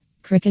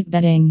Cricket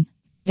betting.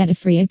 Get a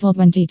free April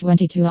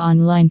 2022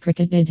 online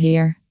cricket id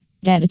here.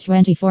 Get a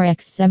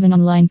 24x7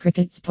 online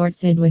cricket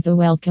sports id with a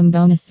welcome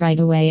bonus right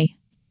away.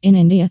 In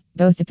India,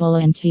 both Apollo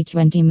and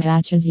T20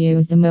 matches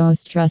use the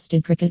most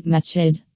trusted cricket match id.